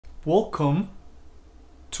Welcome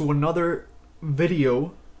to another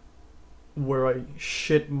video where I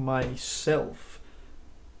shit myself.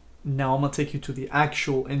 Now I'm gonna take you to the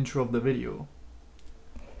actual intro of the video.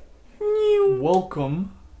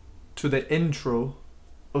 Welcome to the intro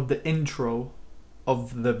of the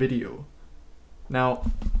video.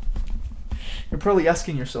 Now, you're probably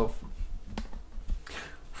asking yourself,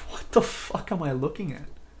 what the fuck am I looking at?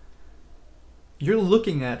 You're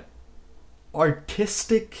looking at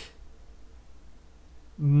artistic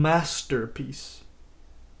masterpiece.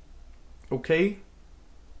 Okay?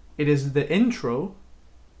 It is the intro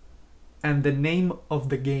and the name of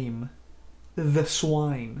the game, The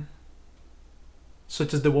Swine.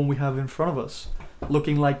 Such as the one we have in front of us,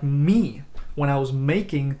 looking like me when I was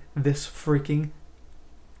making this freaking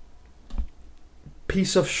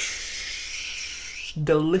piece of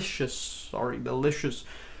delicious,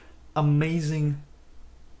 amazing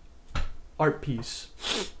art piece.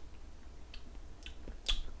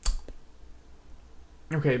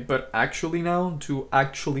 Okay, but actually now, to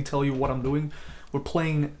actually tell you what I'm doing, we're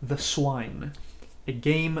playing The Swine, a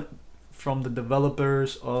game from the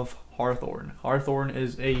developers of Hawthorne. Hawthorne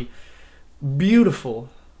is a beautiful,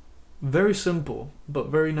 very simple, but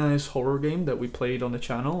very nice horror game that we played on the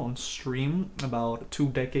channel, on stream, about 2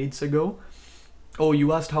 decades ago. Oh,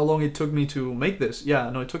 you asked how long it took me to make this? Yeah,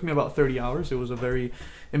 no, it took me about 30 hours. It was a very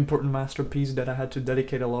important masterpiece that I had to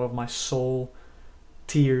dedicate a lot of my soul,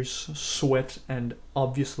 tears, sweat, and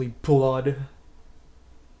obviously blood.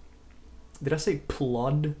 Did I say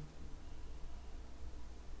blood?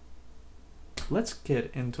 Let's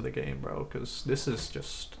get into the game, bro, because this is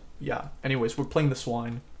just... yeah. Anyways, we're playing The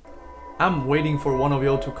Swine. I'm waiting for one of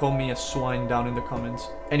y'all to call me a swine down in the comments.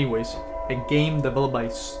 Anyways, a game developed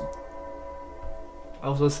by... I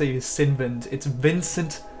was gonna say Sinvind. It's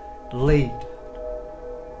Vincent Laid.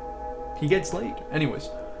 He gets laid. Anyways,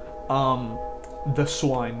 The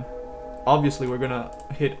Swine. Obviously, we're gonna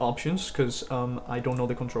hit options because I don't know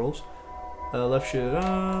the controls. Left shift,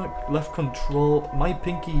 left control. My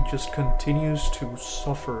pinky just continues to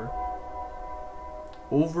suffer.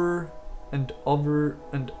 Over and over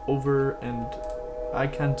and over, and I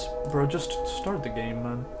can't. Bro, just start the game,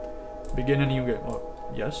 man. Begin a new game. Oh,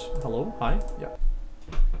 yes. Hello. Hi. Yeah.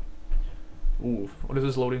 Ooh, what is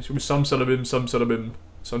this loading? Some syllabim, some syllabim,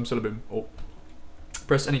 some syllabim. Oh.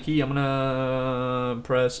 Press any key. I'm gonna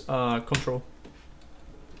press control.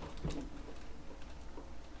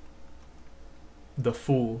 The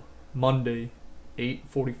Fool, Monday,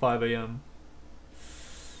 8:45 a.m.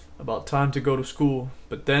 About time to go to school,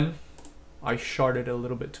 but then I sharted a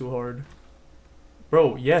little bit too hard.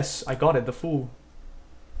 Bro, yes, I got it, The Fool.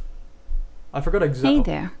 I forgot exactly. Hey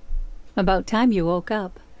there. About time you woke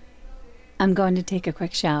up. I'm going to take a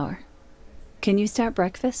quick shower. Can you start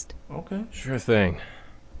breakfast? Okay. Sure thing.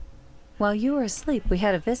 While you were asleep, we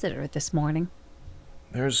had a visitor this morning.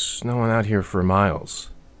 There's no one out here for miles.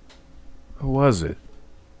 Who was it?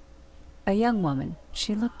 A young woman.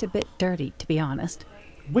 She looked a bit dirty, to be honest.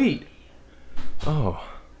 Wait. Oh,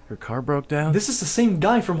 her car broke down? This is the same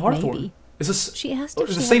guy from Hawthorne. Maybe. Is this? She asked Oh, if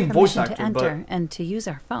it's she the same had voice permission actor, to enter and to use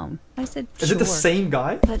our phone. I said Is sure. it the same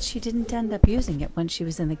guy? But she didn't end up using it when she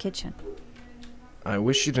was in the kitchen. I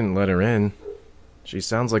wish you didn't let her in. She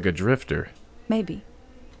sounds like a drifter. Maybe.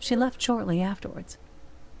 She left shortly afterwards.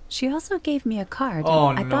 She also gave me a card. Oh,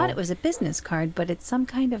 I no. thought it was a business card, but it's some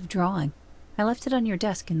kind of drawing. I left it on your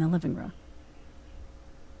desk in the living room.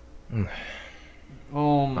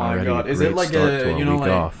 Oh my Already god. a Is it great like start to a, a you know, week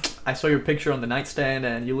like, off. I saw your picture on the nightstand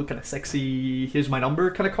and you look kind of sexy, here's my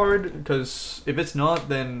number kind of card? Because if it's not,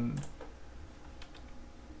 then...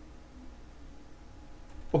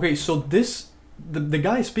 Okay, so this, the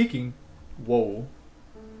guy speaking, whoa.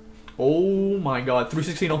 Oh my god,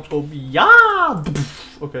 316 upscope, yeah!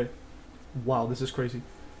 Okay. Wow, this is crazy.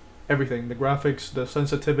 Everything, the graphics, the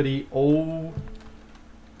sensitivity, oh...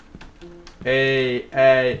 Hey,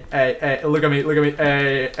 hey, hey, hey, look at me,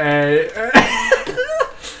 hey, hey.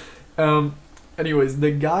 Anyways, the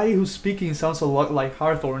guy who's speaking sounds a lot like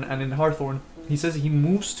Hawthorne, and in Hawthorne, he says he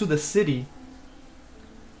moves to the city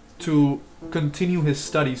to continue his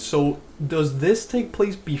studies. So, does this take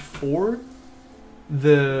place before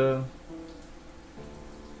the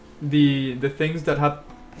things that have...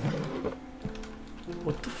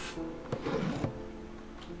 What the f...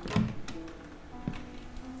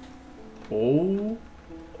 Oh,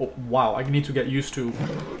 wow, I need to get used to...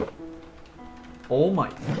 Oh my...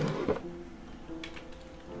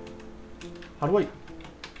 How do I...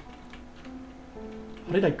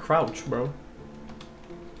 How did I crouch, bro?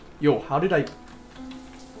 Yo, how did I...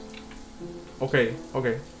 Okay,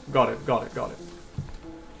 okay. Got it, got it, got it.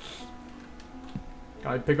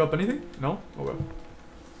 Can I pick up anything? No? Okay.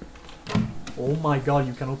 Oh my god,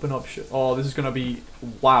 you can open up shit. Oh, this is gonna be...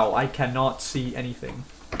 Wow, I cannot see anything.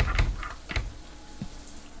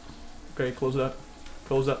 Okay, close that.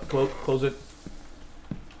 Close that. Close it.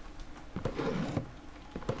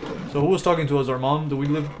 So who was talking to us? Our mom? Do we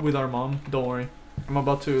live with our mom? Don't worry. I'm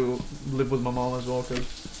about to live with my mom as well,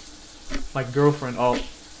 because... My girlfriend... Oh.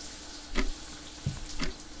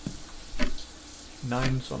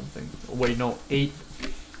 9 something. Wait, no. 8.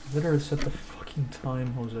 Literally set the fucking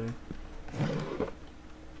time, Jose.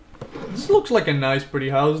 This looks like a nice, pretty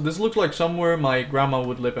house. This looks like somewhere my grandma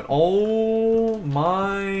would live in. Oh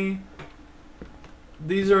my...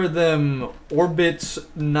 These are them Orbits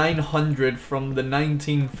 900 from the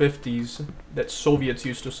 1950s that Soviets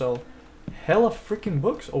used to sell. Hella freaking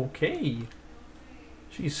books. Okay.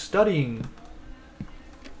 She's studying.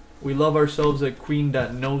 We love ourselves a queen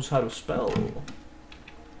that knows how to spell.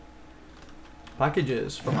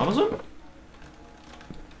 Packages from Amazon?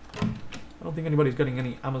 I don't think anybody's getting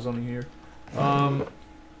any Amazon here.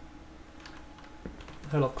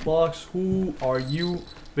 Hella clocks. Who are you?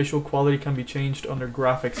 Visual quality can be changed under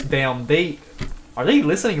graphics. Damn, are they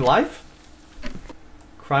listening live?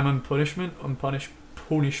 Crime and Punishment?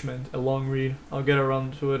 Punishment. A long read. I'll get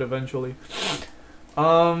around to it eventually.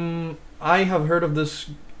 I have heard of this.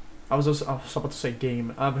 I was about to say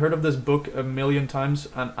game. I've heard of this book a million times,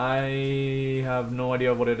 and I have no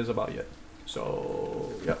idea what it is about yet.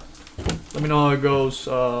 So yeah. Let me know how it goes.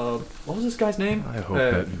 What was this guy's name? I hope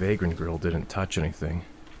that vagrant girl didn't touch anything.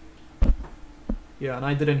 Yeah, and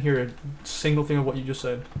I didn't hear a single thing of what you just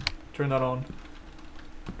said. Turn that on.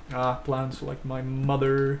 Ah, plants like my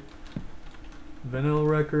mother. Vinyl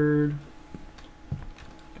record.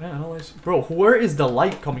 Can I analyze? Bro, where is the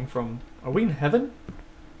light coming from? Are we in heaven?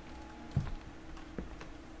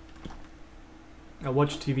 I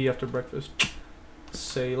watch TV after breakfast.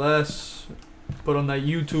 Say less. Put on that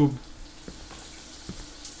YouTube.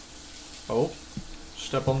 Oh.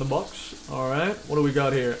 Step on the box. Alright. What do we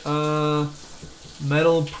got here?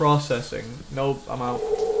 Metal processing. Nope, I'm out.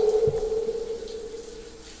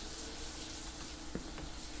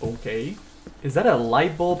 Okay. Is that a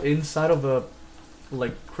light bulb inside of a,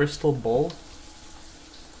 like, crystal ball?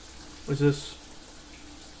 What is this?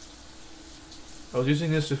 I was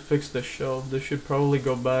using this to fix the shelf. This should probably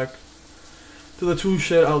go back to the tool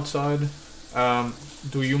shed outside.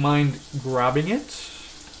 Do you mind grabbing it?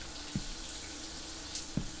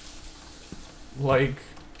 Like,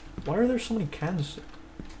 why are there so many cans?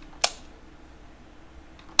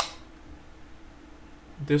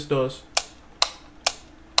 This does.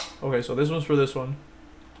 Okay, so this one's for this one.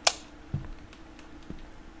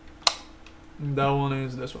 That one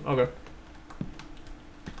is this one. Okay.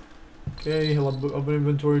 Okay, he'll open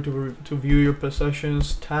inventory to view your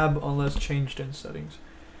possessions. Tab unless changed in settings.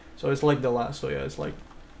 So it's like the last. So yeah, it's like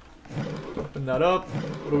open that up.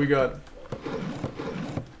 What do we got?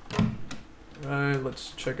 Alright,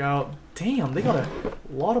 let's check out. Damn, they got a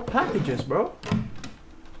lot of packages, bro.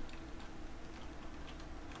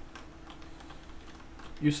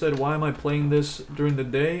 You said, why am I playing this during the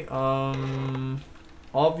day?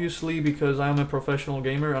 Obviously because I am a professional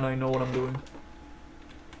gamer and I know what I'm doing.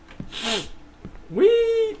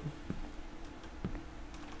 Whee!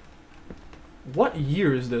 What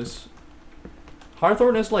year is this?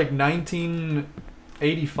 Hawthorne is like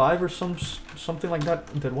 1985 or something like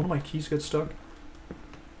that. Did one of my keys get stuck?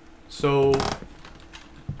 So...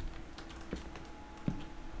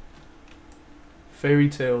 Fairy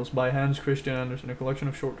Tales by Hans Christian Andersen, a collection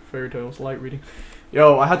of short fairy tales, light reading.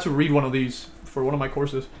 Yo, I had to read one of these for one of my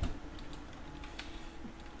courses.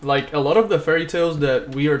 Like, a lot of the fairy tales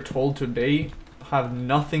that we are told today have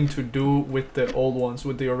nothing to do with the old ones,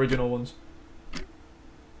 with the original ones.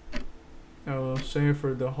 Say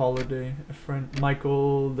for the holiday, a friend,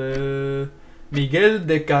 Miguel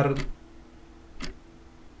de Car...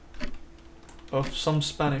 of some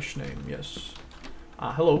Spanish name, yes.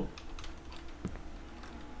 Ah, hello.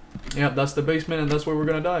 Yeah, that's the basement and that's where we're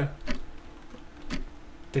gonna die.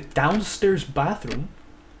 The downstairs bathroom?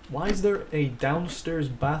 Why is there a downstairs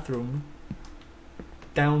bathroom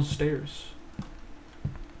downstairs?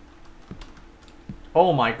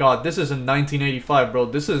 Oh my god, this is in 1985, bro.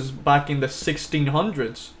 This is back in the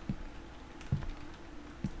 1600s.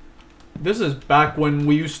 This is back when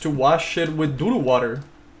we used to wash shit with doo-doo water.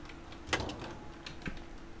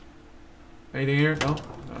 Anything here? No?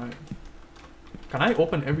 Alright. Can I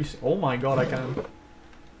open every... Oh my god, I can.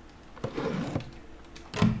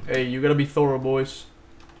 Hey, you gotta be thorough, boys.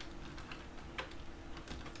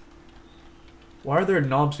 Why are there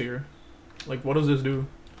knobs here? Like, what does this do?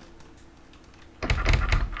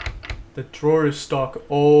 The drawer is stuck.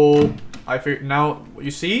 Oh, I figured now.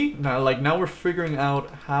 You see now, like now we're figuring out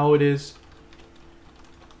how it is.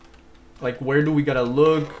 Like where do we gotta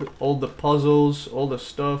look? All the puzzles, all the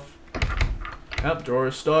stuff. Yep, drawer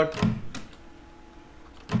is stuck.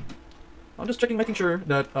 I'm just checking, making sure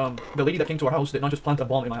that the lady that came to our house did not just plant a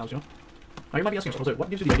bomb in my house, you know? Now you might be asking yourself, what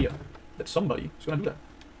gives you the idea that somebody is gonna do that?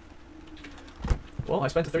 Well, I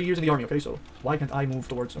spent 30 years in the army, okay, so why can't I move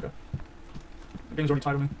towards, okay. The game's already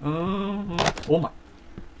tired of me. Oh my.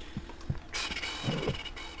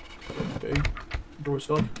 Okay, door is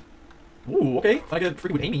stuck. Ooh, okay, if I get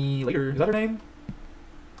freaking with Amy later, is that her name?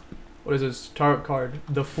 What is this? Tarot card,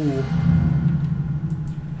 the Fool.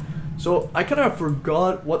 So, I kind of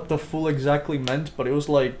forgot what the Fool exactly meant, but it was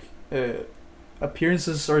like,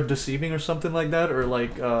 appearances are deceiving or something like that, or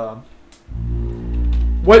like,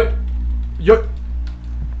 what?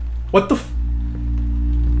 What the f-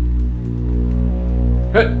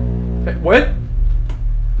 Hey, what?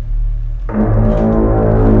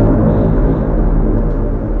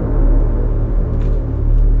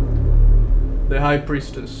 The High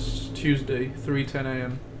Priestess, Tuesday, 3:10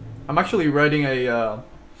 a.m. I'm actually writing a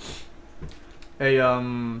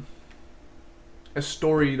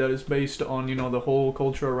story that is based on, you know, the whole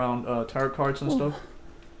culture around tarot cards and stuff.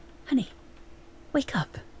 Honey, wake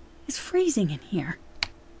up. It's freezing in here.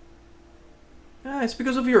 Yeah, it's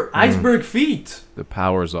because of your iceberg feet. The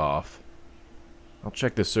power's off. I'll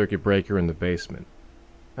check the circuit breaker in the basement.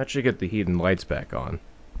 That should get the heat and lights back on.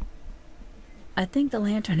 I think the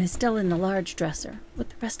lantern is still in the large dresser with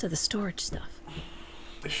the rest of the storage stuff.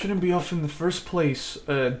 It shouldn't be off in the first place.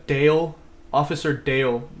 Dale, Officer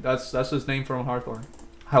Dale. That's his name from Hawthorne.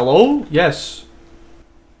 Hello? Yes.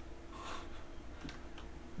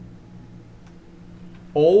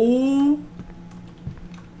 Oh.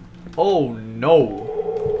 Oh no.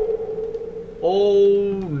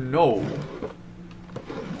 Oh no.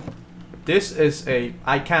 This is a...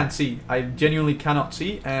 I can't see. I genuinely cannot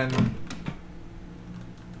see, and...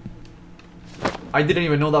 I didn't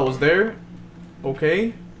even know that was there.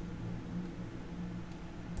 Okay.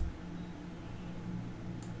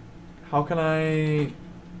 How can I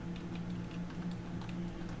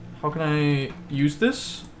use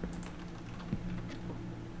this?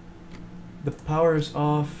 The power is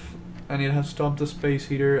off and it has stopped the space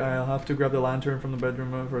heater. I'll have to grab the lantern from the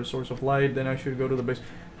bedroom for a source of light. Then I should go to the base.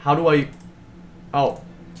 How do I... Oh.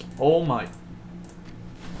 Oh my.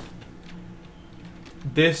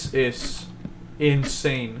 This is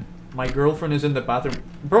insane. My girlfriend is in the bathroom.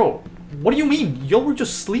 Bro, what do you mean? Y'all were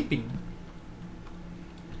just sleeping.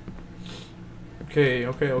 Okay.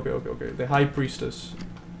 The High Priestess.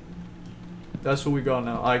 That's who we got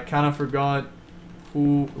now. I kind of forgot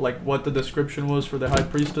who, like, what the description was for the High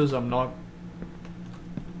Priestess. I'm not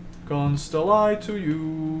gonna lie to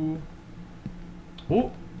you.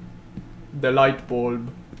 Ooh. The light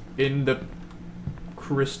bulb in the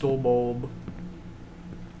crystal bulb.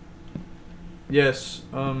 Yes,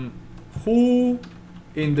 who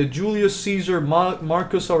in the Julius Caesar,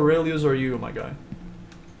 Marcus Aurelius are you, my guy?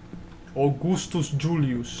 Augustus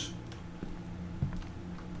Julius.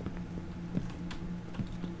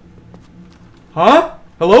 Huh?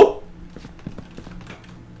 Hello?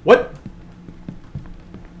 What?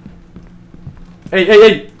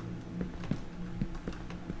 Hey!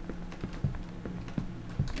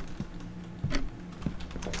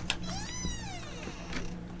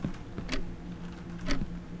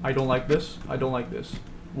 I don't like this. I don't like this.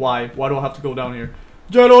 Why? Why do I have to go down here?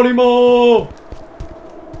 Geronimo!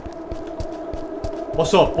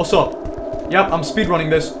 What's up? What's up? Yep, I'm speedrunning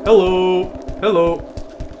this. Hello! Hello!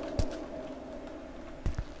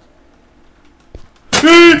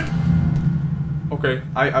 Okay,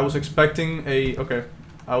 I was expecting a... Okay.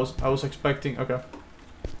 I was expecting... Okay.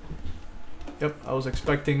 Yep, I was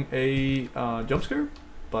expecting a jump scare,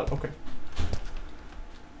 but okay.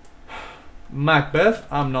 Macbeth.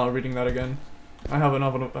 I'm not reading that again. I have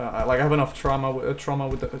enough. I have enough trauma with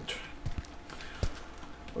the.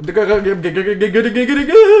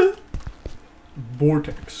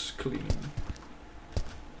 Vortex clean.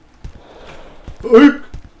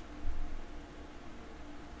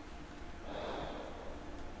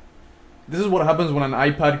 This is what happens when an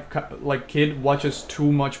iPad like kid watches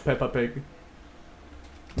too much Peppa Pig.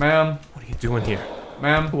 Ma'am. What are you doing here?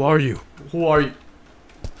 Ma'am. Who are you? Who are you?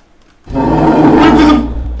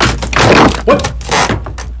 What?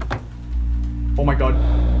 Oh my god.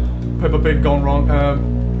 Peppa Pig gone wrong.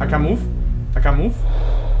 I can't move. I can't move.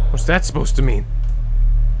 What's that supposed to mean?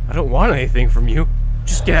 I don't want anything from you.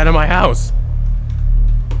 Just get out of my house.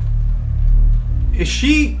 Is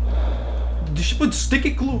she Did she put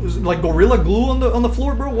sticky glue, like gorilla glue on the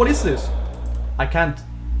floor, bro? What is this? I can't.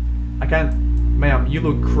 Ma'am, you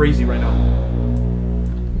look crazy right now.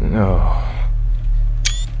 No.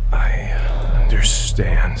 I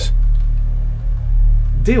understand.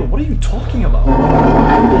 Dale, what are you talking about?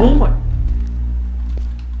 Oh my.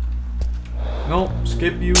 No,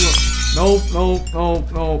 skip you. No. No.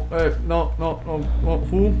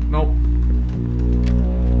 Who? No.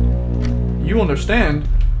 You understand?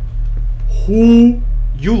 Who?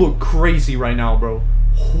 You look crazy right now, bro.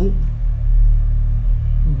 Who?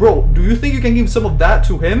 Bro, do you think you can give some of that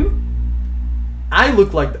to him? I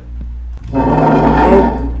look like that.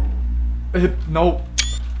 No.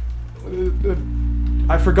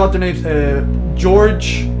 I forgot the names.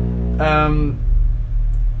 George,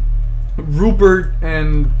 Rupert,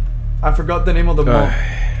 and I forgot the name of the mom.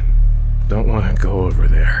 I don't want to go over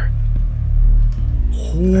there.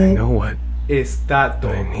 Who I know what is that though?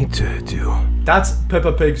 I need to do. That's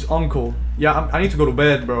Peppa Pig's uncle. Yeah, I need to go to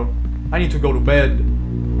bed, bro. I need to go to bed.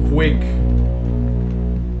 Quick.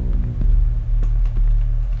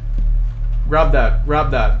 Grab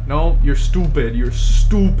that. No, you're stupid. You're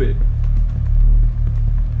stupid.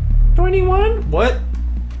 21? What?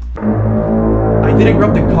 I didn't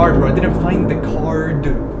grab the card, bro. I didn't find the card.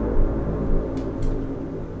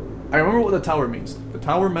 I remember what the tower means. The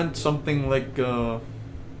tower meant something like the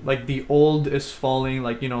old is falling,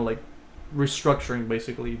 like, you know, like restructuring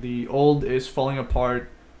basically. The old is falling apart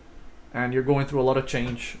and you're going through a lot of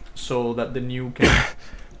change so that the new can...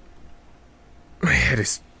 My head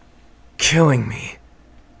is killing me.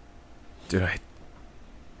 Did I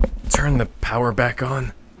turn the power back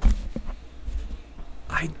on?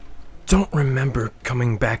 I don't remember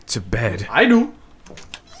coming back to bed. I do.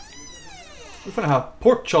 We're gonna have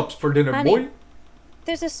pork chops for dinner, Honey, boy.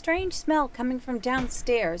 there's a strange smell coming from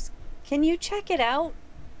downstairs. Can you check it out?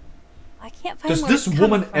 I can't find Does where this it's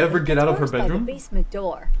woman coming from, ever but get out of her it's by bedroom? the basement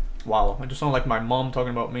door. Wow, I just sound like my mom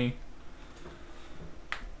talking about me.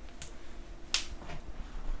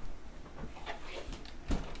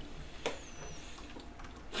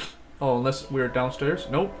 Oh, unless we're downstairs?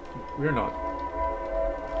 Nope, we're not.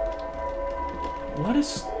 What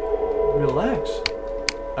is... Relax.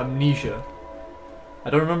 Amnesia. I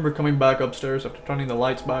don't remember coming back upstairs after turning the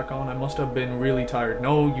lights back on. I must have been really tired.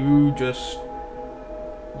 No, you just...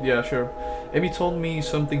 Yeah, sure. Amy told me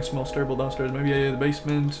something smells terrible downstairs. Maybe in the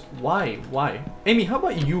basement. Why? Why? Amy, how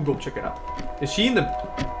about you go check it out? Is she in the...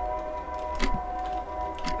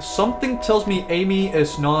 Something tells me Amy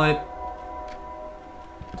is not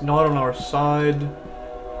on our side.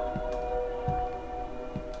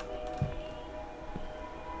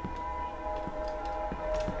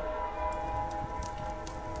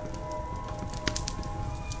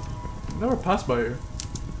 Never passed by here.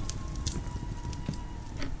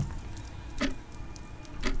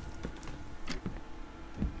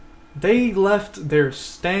 They left their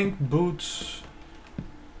stank boots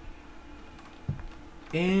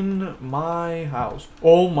in my house.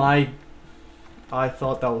 Oh my... I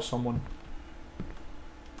thought that was someone.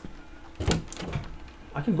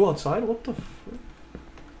 I can go outside? What the f...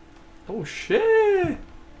 Oh shit!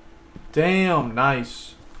 Damn,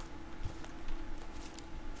 nice.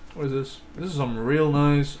 What is this? This is some real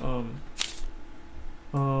nice,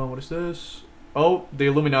 what is this? Oh, the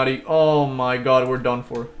Illuminati. Oh my god, we're done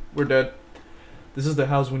for. We're dead. This is the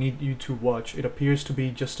house we need you to watch. It appears to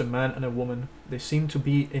be just a man and a woman. They seem to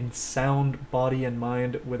be in sound body and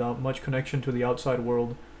mind without much connection to the outside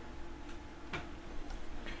world.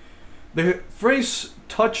 The phrase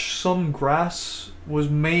touch some grass was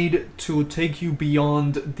made to take you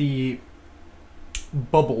beyond the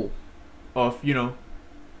bubble of, you know,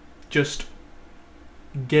 just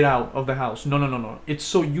get out of the house. No. It's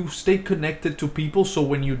so you stay connected to people so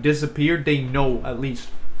when you disappear, they know at least.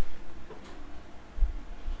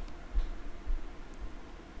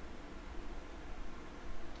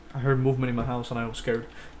 I heard movement in my house and I was scared.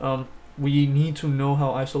 We need to know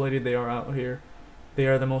how isolated they are out here. They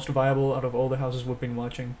are the most viable out of all the houses we've been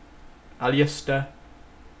watching. Aliesta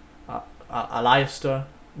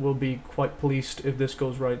will be quite pleased if this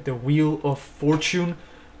goes right. The Wheel of Fortune.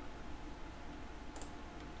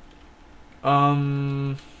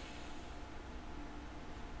 Someone's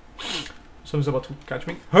about to catch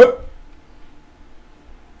me. Huh?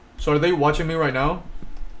 So are they watching me right now?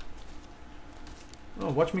 Oh,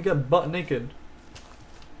 watch me get butt naked.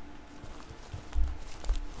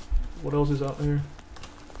 What else is out there?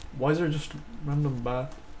 Why is there just random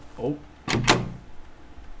bath? Oh.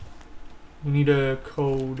 We need a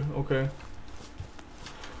code. Okay.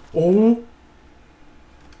 Oh.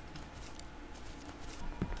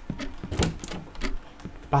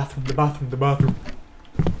 Bathroom, the bathroom, the bathroom.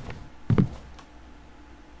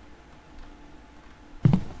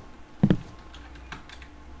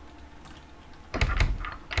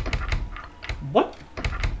 What?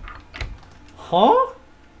 Huh?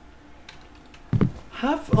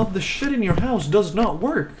 Half of the shit in your house does not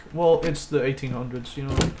work. Well, it's the 1800s, you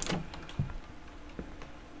know.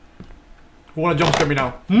 Who wanna jump scare me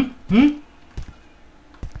now?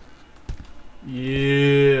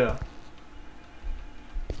 Yeah.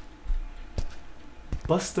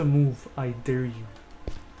 Bust a move, I dare you.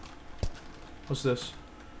 What's this?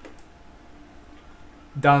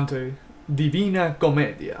 Dante, Divina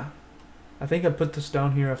Commedia. I think I put this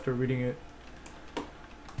down here after reading it.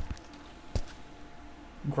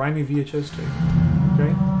 Grimy VHS tape.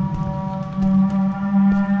 Okay.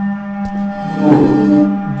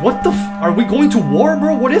 What the f- Are we going to war,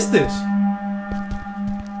 bro? What is this?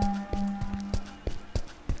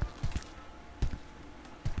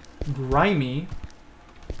 Grimy.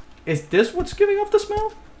 Is this what's giving off the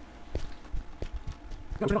smell?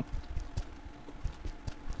 Okay,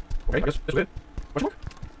 I guess this is it. Question mark?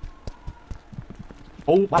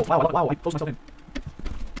 Oh, wow, I closed myself in.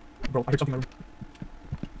 Bro, I heard something in the room.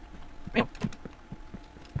 Damn.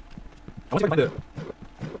 I want to see if I can find the...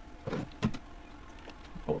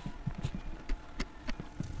 Oh.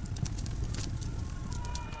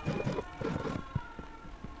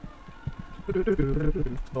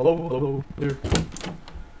 Hello, here.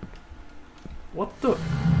 What the?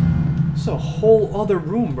 This is a whole other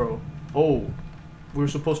room, bro. Oh, we were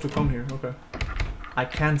supposed to come here. Okay. I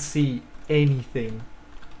can't see anything.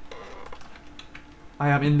 I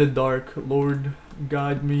am in the dark. Lord,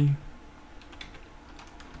 guide me.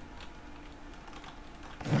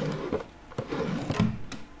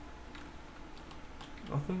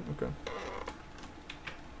 Nothing? Okay.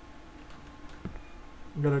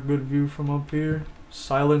 Got a good view from up here.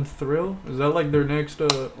 Silent Thrill? Is that like their next,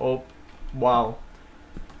 oh, wow.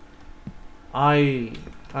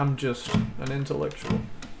 I'm just an intellectual.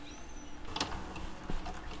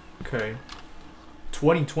 Okay.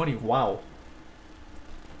 2020, wow.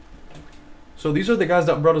 So these are the guys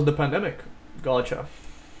that brought us the pandemic. Gotcha.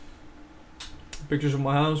 Pictures of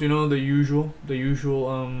my house, you know, the usual,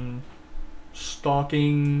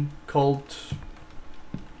 stalking, cult.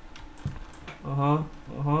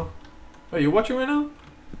 Hey, you watching right now?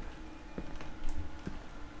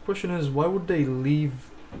 Question is, why would they leave?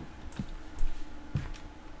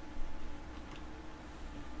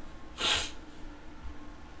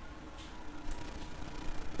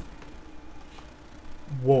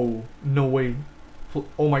 Whoa, no way.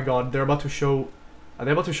 Oh my god, they're about to show... Are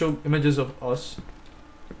they about to show images of us?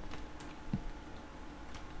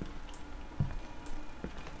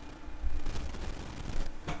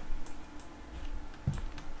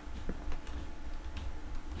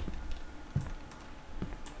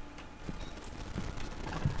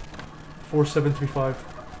 $4735.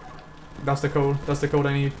 That's the code. That's the code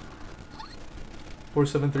I need.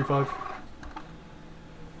 4735.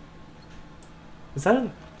 Is that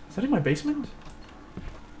in my basement?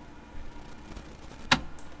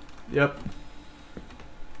 Yep.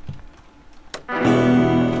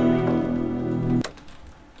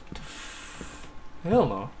 Hell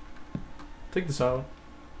no. Take this out.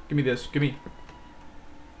 Give me this. Give me.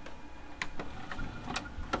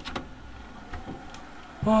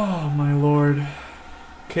 Oh my lord.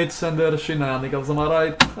 Kids and their shenanigans, am I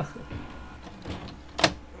right?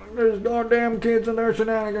 There's goddamn kids and their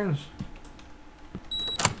shenanigans.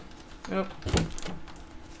 Yep.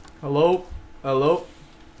 Hello? Hello?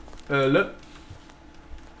 Hello?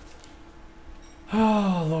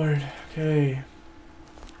 Oh lord. Okay.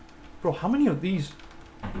 Bro, how many of these?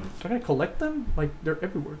 Do I collect them? Like, they're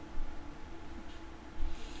everywhere.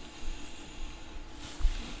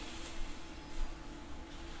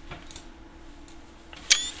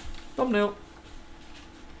 Thumbnail.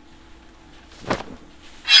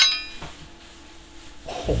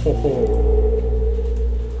 I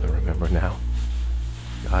remember now.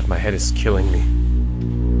 God, my head is killing me.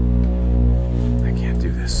 I can't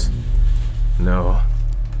do this. No.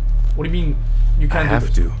 What do you mean you can't I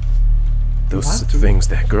have do to. Those things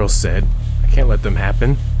that girl said, I can't let them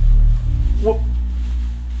happen. What?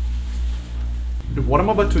 Dude, what am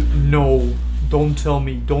I about to... No. Don't tell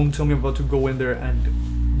me. Don't tell me I'm about to go in there and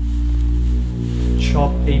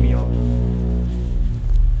chop Amy up.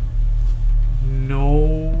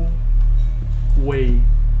 No way.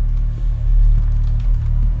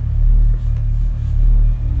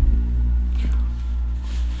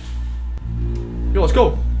 Yo, let's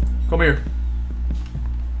go. Come here.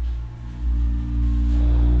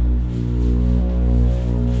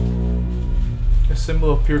 A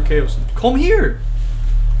symbol of pure chaos. Come here!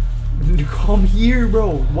 Come here,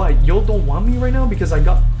 bro. Why? Y'all don't want me right now? Because I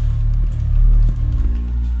got...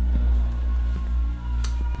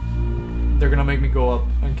 They're gonna make me go up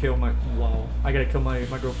and kill my... Wow. I gotta kill my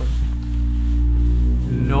girlfriend.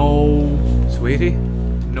 No. Sweetie?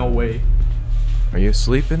 No way. Are you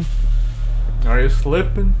sleeping? Are you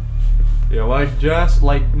slipping? You like jazz?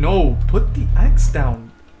 Like, no. Put the axe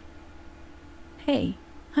down. Hey,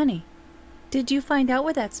 honey, did you find out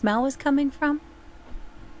where that smell was coming from?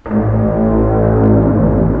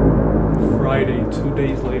 Friday, 2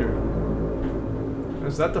 days later.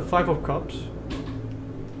 Is that the Five of Cups?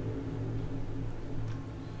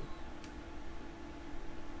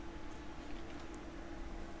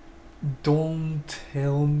 Don't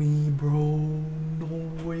tell me, bro.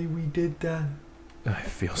 No way we did that. I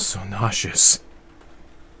feel so nauseous.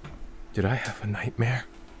 Did I have a nightmare?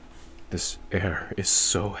 This air is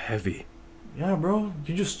so heavy. Yeah, bro.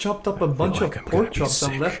 You just chopped up a I bunch feel like of I'm gonna pork be chops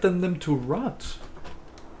and sick. left them to rot.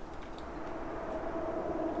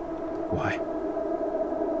 Why?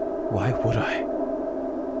 Why would I?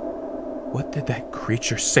 What did that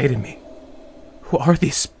creature say to me? Who are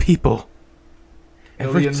these people?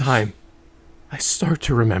 Every Aliens. time I start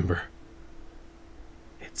to remember,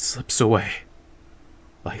 it slips away.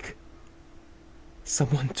 Like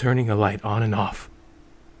someone turning a light on and off.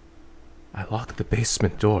 I lock the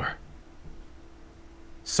basement door.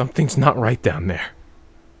 Something's not right down there.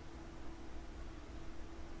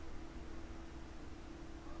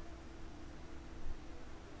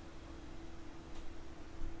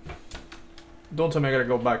 Don't tell me I gotta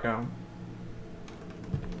go back down.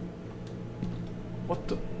 What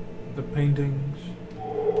the? The paintings.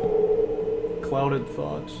 Clouded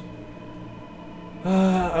thoughts.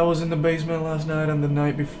 I was in the basement last night and the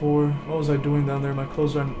night before. What was I doing down there? My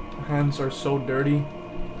clothes and hands are so dirty.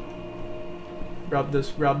 Grab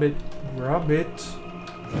this, grab it, grab it.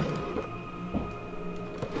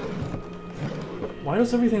 Why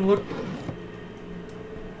does everything look...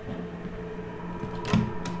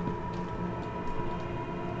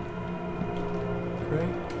 Okay.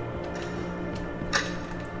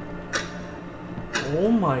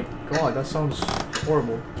 Oh my god, that sounds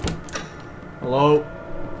horrible. Hello?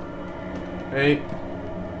 Hey?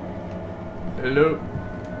 Hello?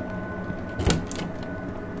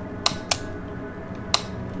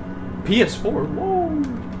 PS4? Whoa!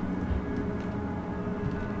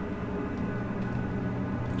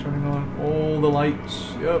 Turning on all the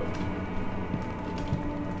lights. Yep.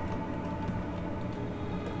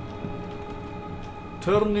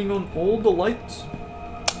 Turning on all the lights.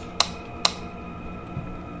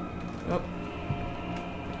 Yep.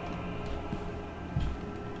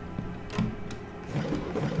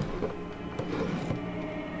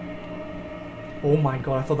 Oh my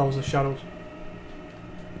god, I thought that was the shadows.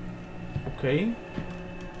 Okay.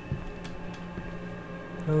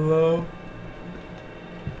 Hello.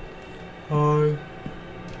 Hi.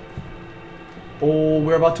 Oh,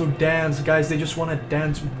 we're about to dance, guys. They just want to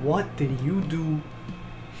dance. What did you do?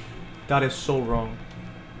 That is so wrong.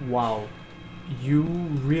 Wow. You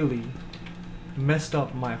really messed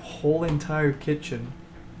up my whole entire kitchen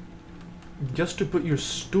just to put your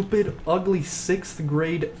stupid, ugly 6th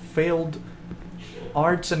grade failed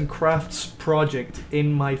arts and crafts project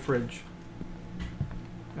in my fridge.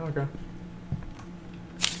 Okay.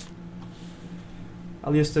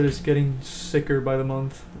 Alistair is getting sicker by the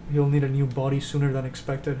month. He'll need a new body sooner than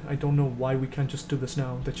expected. I don't know why we can't just do this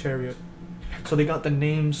now. The chariot. So they got the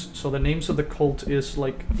names. So the names of the cult is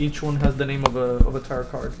like each one has the name of a tarot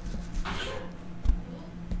card.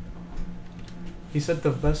 He said the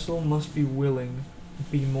vessel must be willing,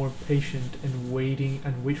 be more patient and waiting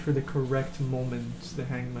and wait for the correct moments. The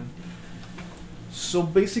hangman. So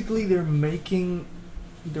basically they're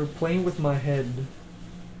playing with my head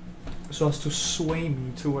so as to sway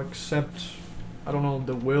me to accept, I don't know,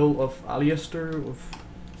 the will of Alistair, of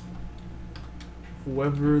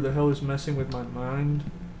whoever the hell is messing with my mind.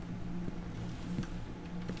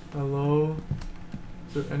 Hello?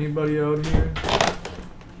 Is there anybody out here?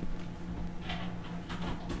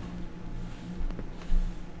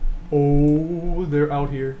 Oh, they're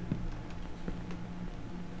out here.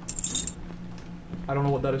 I don't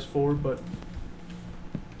know what that is for, but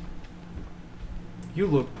you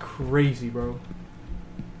look crazy, bro.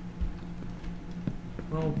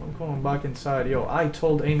 Well, I'm going back inside. Yo, I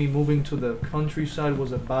told Amy moving to the countryside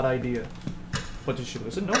was a bad idea. But did she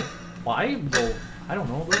listen? No. Why? Well, I don't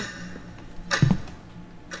know, bro.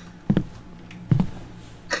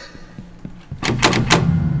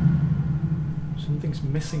 Something's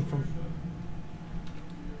missing from...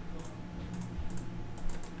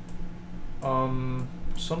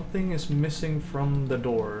 Something is missing from the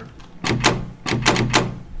door.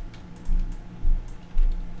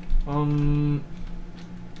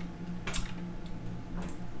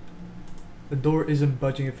 The door isn't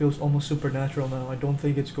budging. It feels almost supernatural now. I don't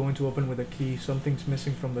think it's going to open with a key. Something's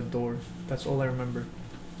missing from the door. That's all I remember.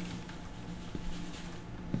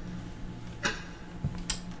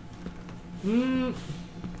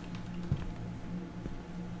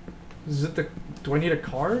 Is it the... Do I need a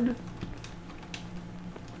card?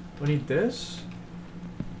 Do I need this?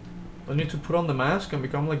 Do I need to put on the mask and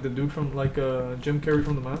become like the dude from like Jim Carrey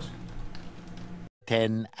from The Mask?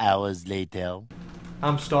 10 hours later.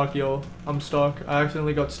 I'm stuck, yo. I'm stuck. I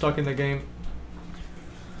accidentally got stuck in the game.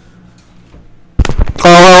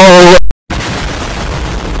 Oh!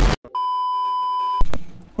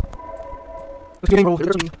 Let's get bro.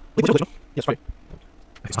 Yes, right.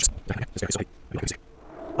 I feel like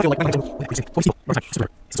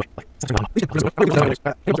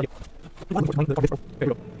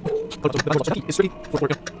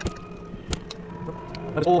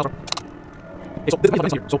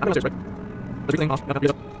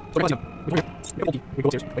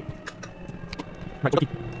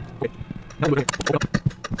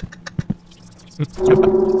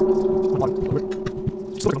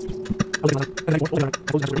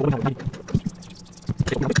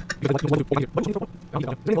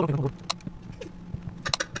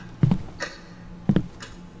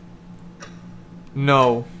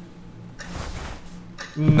No.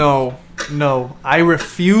 No. No. I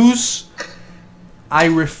refuse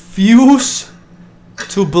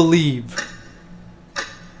to believe.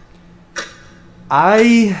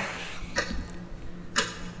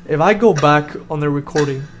 If I go back on the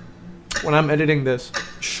recording when I'm editing this,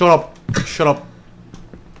 shut up,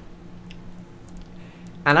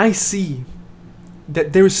 and I see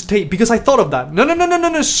that there's tape, because I thought of that. No.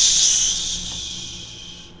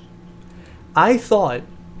 I thought,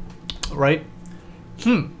 right?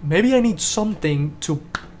 Maybe I need something to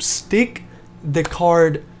stick the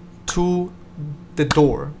card to the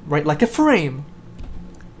door, right? Like a frame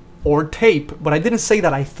or tape, but I didn't say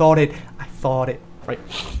that I thought it, right?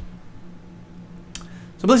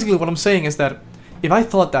 So basically what I'm saying is that if I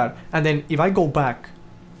thought that, and then if I go back,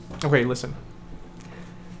 okay, listen.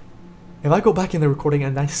 If I go back in the recording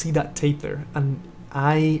and I see that tape there, and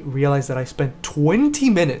I realize that I spent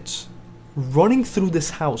 20 minutes running through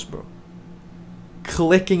this house, bro,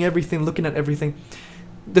 clicking everything, looking at everything.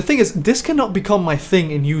 The thing is, this cannot become my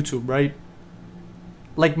thing in YouTube, right?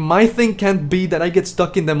 Like, my thing can't be that I get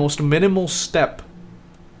stuck in the most minimal step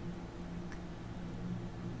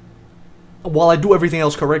while I do everything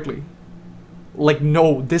else correctly. Like,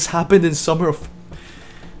 no, this happened in summer of...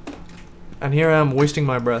 And here I am wasting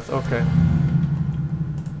my breath. Okay.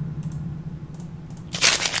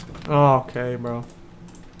 Okay, bro.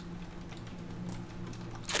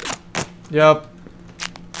 Yep.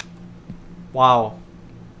 Wow.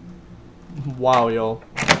 Wow, yo.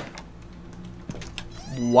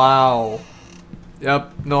 Wow.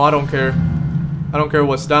 Yep. No, I don't care. I don't care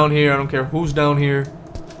what's down here. I don't care who's down here.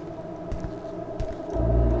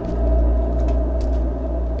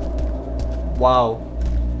 Wow.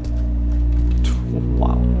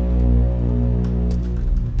 Wow.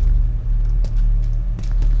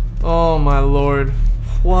 Oh my lord.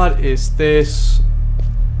 What is this?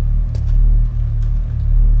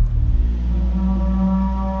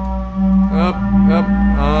 Up.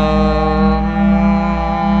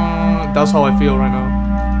 That's how I feel right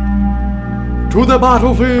now. To the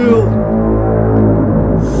battlefield!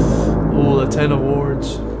 Oh, the 10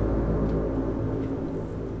 awards.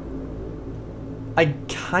 I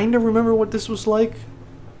kind of remember what this was like.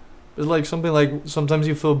 It's like something like sometimes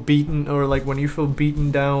you feel beaten, or like when you feel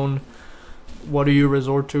beaten down, what do you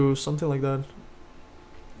resort to? Something like that.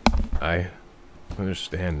 I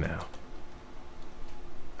understand now.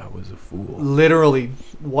 I was a fool. Literally,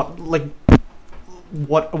 what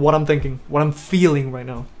I'm thinking, what I'm feeling right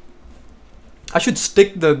now. I should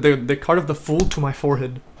stick the card of the fool to my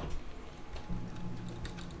forehead.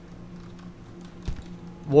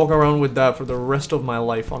 Walk around with that for the rest of my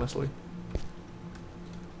life, honestly.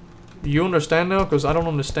 You understand now? Because I don't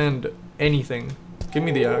understand anything. Give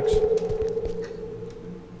me the axe.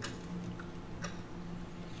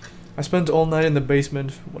 I spent all night in the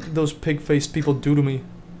basement. What did those pig-faced people do to me?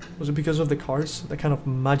 Was it because of the cards? That kind of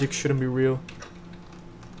magic shouldn't be real.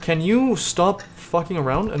 Can you stop fucking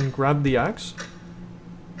around and grab the axe?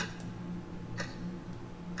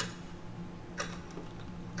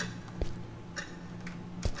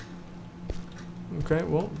 Okay,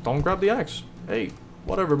 well, don't grab the axe. Hey,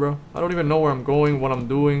 whatever, bro. I don't even know where I'm going, what I'm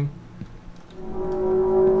doing.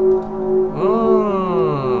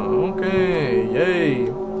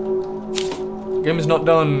 Game is not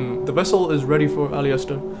done. The vessel is ready for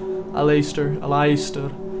Aliester.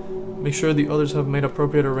 Make sure the others have made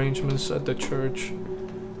appropriate arrangements at the church.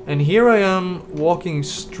 And here I am walking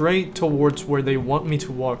straight towards where they want me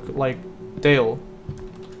to walk. Like, Dale.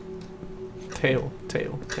 Tail.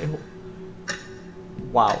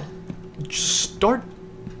 Wow. Just start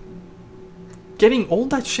getting all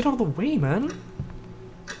that shit out of the way, man.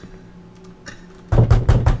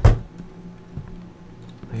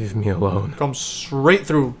 Leave me alone. Come straight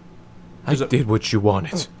through. I did what you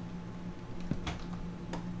wanted.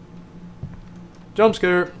 Jump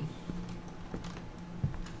scare.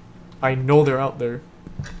 I know they're out there.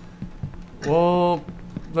 Well,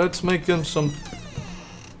 let's make them some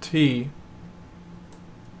tea.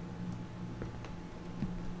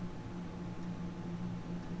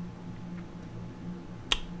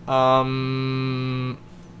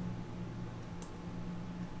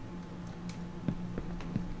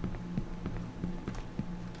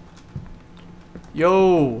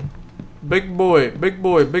 Yo, big boy,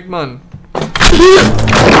 big man.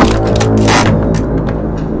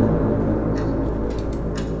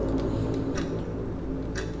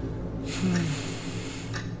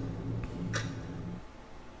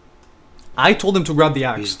 I told him to grab the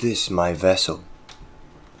axe. Is this my vessel?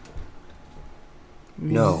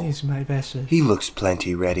 No. This is my vessel. He looks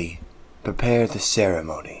plenty ready. Prepare the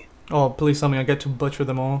ceremony. Oh, please tell me I get to butcher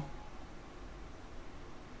them all.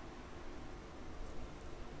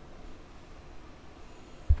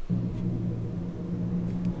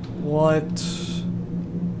 What?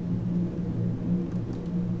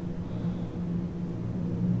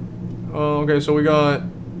 Oh, okay, so we got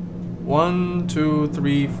 1, 2,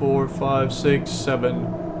 3, 4, 5, 6, 7.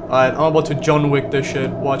 Alright, I'm about to John Wick this shit.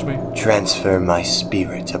 Watch me. Transfer my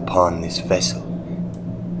spirit upon this vessel.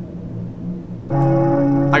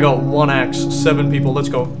 I got 1 axe, 7 people. Let's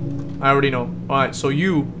go. I already know. Alright, so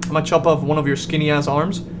I'm gonna chop off one of your skinny ass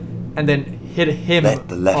arms and then hit him. Let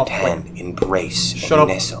the left up, hand like, embrace Shut and up.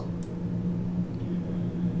 nestle.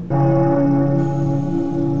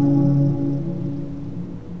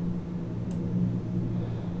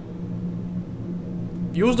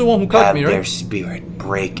 You was the one who cut Have me, their right? spirit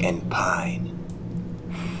break and pine.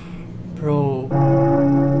 Bro.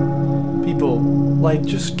 People, like,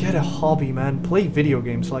 just get a hobby, man. Play video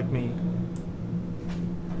games like me.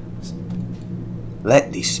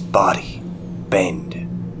 Let this body bend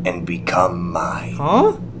and become mine.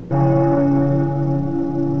 Huh?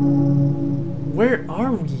 Where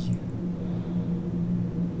are we?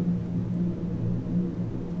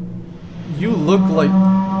 You look like...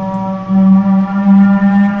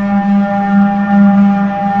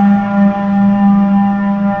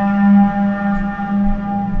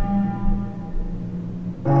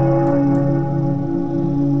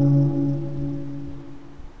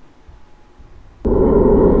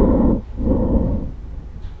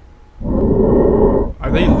 Are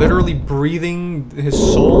they literally breathing his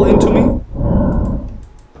soul into me?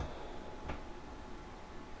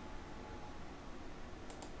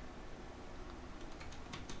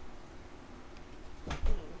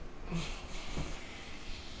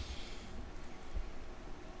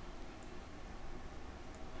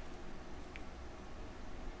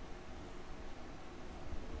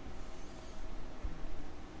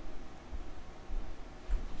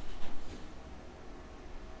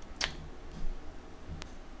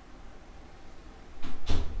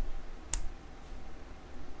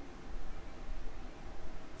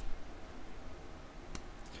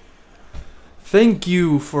 Thank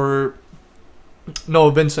you for... No,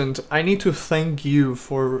 Vincent, I need to thank you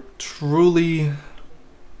for truly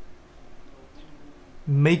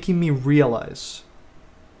making me realize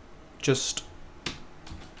just...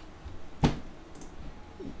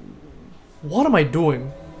 What am I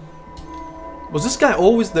doing? Was this guy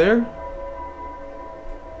always there?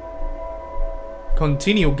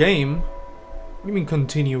 Continue game? What do you mean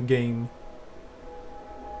continue game?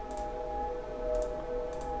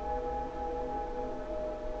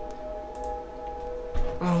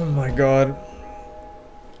 Oh my god.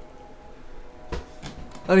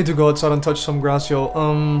 I need to go outside and touch some grass, yo.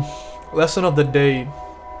 Lesson of the day.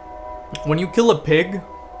 When you kill a pig,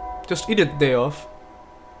 just eat it the day off.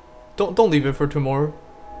 Don't leave it for tomorrow.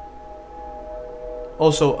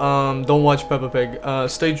 Also, don't watch Peppa Pig.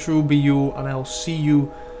 Stay true, be you, and I'll see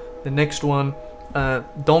you the next one.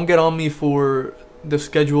 Don't get on me for the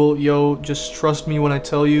schedule, yo. Just trust me when I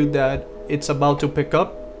tell you that it's about to pick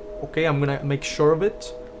up. Okay, I'm gonna make sure of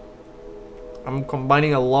it. I'm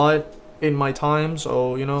combining a lot in my time,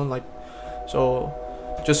 so you know, like, so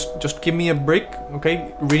just give me a break,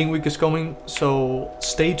 okay? Reading week is coming, so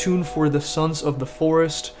stay tuned for the Sons of the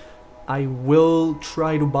Forest. I will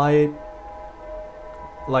try to buy it.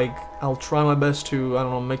 Like, I'll try my best to, I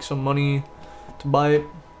don't know, make some money to buy it.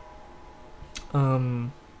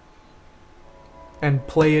 And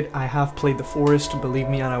play it. I have played The Forest, believe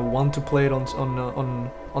me, and I want to play it on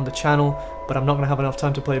the channel, but I'm not gonna have enough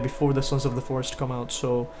time to play it before the Sons of the Forest come out.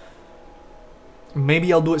 So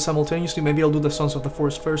maybe I'll do it simultaneously. Maybe I'll do the Sons of the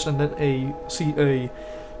Forest first, and then a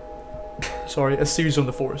series on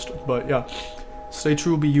the Forest. But yeah, stay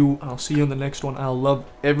true, be you. I'll see you in the next one. I'll love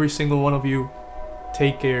every single one of you.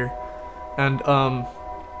 Take care, and